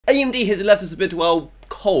AMD has left us a bit, well,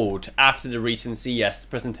 cold after the recent CES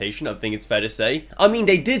presentation, I think it's fair to say. I mean,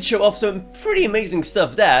 they did show off some pretty amazing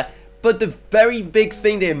stuff there, but the very big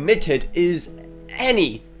thing they omitted is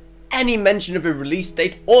any mention of a release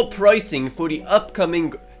date or pricing for the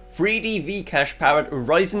upcoming 3D V-Cache powered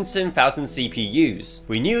Ryzen 7000 CPUs.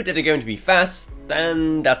 We knew that they're going to be fast,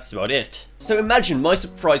 and that's about it. So imagine my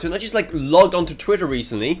surprise when I just logged onto Twitter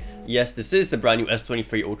recently. Yes, this is the brand new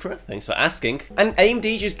S23 Ultra, thanks for asking. And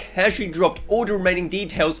AMD just casually dropped all the remaining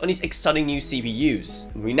details on these exciting new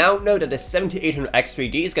CPUs. We now know that the 7800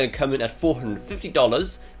 X3D is going to come in at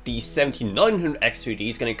 $450, the 7900 X3D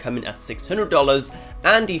is going to come in at $600,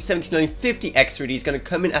 and the 7950 X3D is going to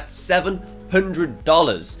come in at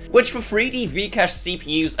 $700, which for 3D V-Cache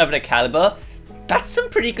CPUs of the caliber, that's some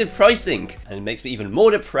pretty good pricing, and it makes me even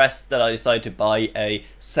more depressed that I decided to buy a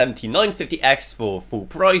 7950X for full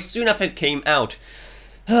price soon after it came out.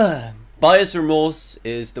 Buyer's remorse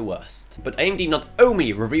is the worst. But AMD not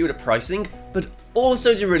only revealed the pricing, but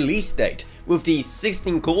also the release date, with the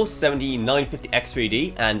 16-core 7950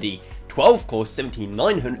 X3D and the 12-core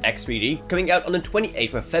 7900 X3D coming out on the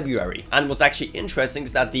 28th of February. And what's actually interesting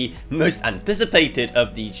is that the most anticipated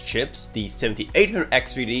of these chips, the 7800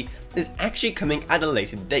 X3D, is actually coming at a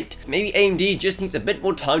later date. Maybe AMD just needs a bit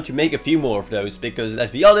more time to make a few more of those, because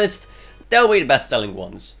let's be honest, they'll be the best selling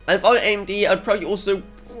ones. And if I were AMD, I'd probably also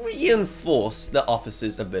reinforce the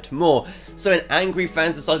offices a bit more, so when angry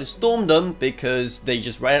fans decide to storm them because they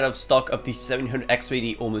just ran out of stock of the 700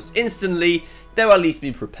 X3D almost instantly, they'll at least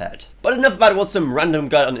be prepared. But enough about what some random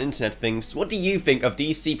guy on the internet thinks. What do you think of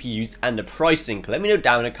these CPUs and the pricing? Let me know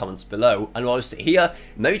down in the comments below. And while you stay here,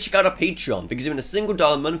 maybe check out our Patreon, because even a single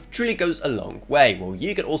 $1 a month truly goes a long way. Well,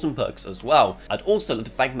 you get awesome perks as well. I'd also like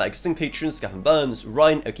to thank my existing patrons, Gavin Burns,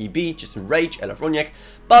 Ryan, Oki B, Justin Rage, Ella Vroniak,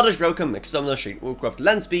 Bardosh Welcome, McSumner, Shane Warcraft,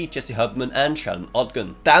 Lansby, Jesse Hubman, and Shannon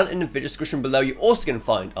Odgun. Down in the video description below, you're also going to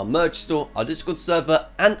find our merch store, our Discord server,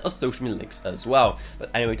 and our social media links as well.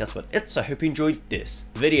 But anyway, that's about it, so I hope you enjoyed this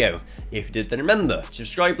video. If you did, then remember to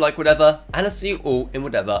subscribe, like, whatever, and I'll see you all in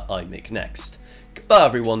whatever I make next. Goodbye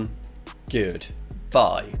everyone,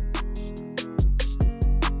 goodbye.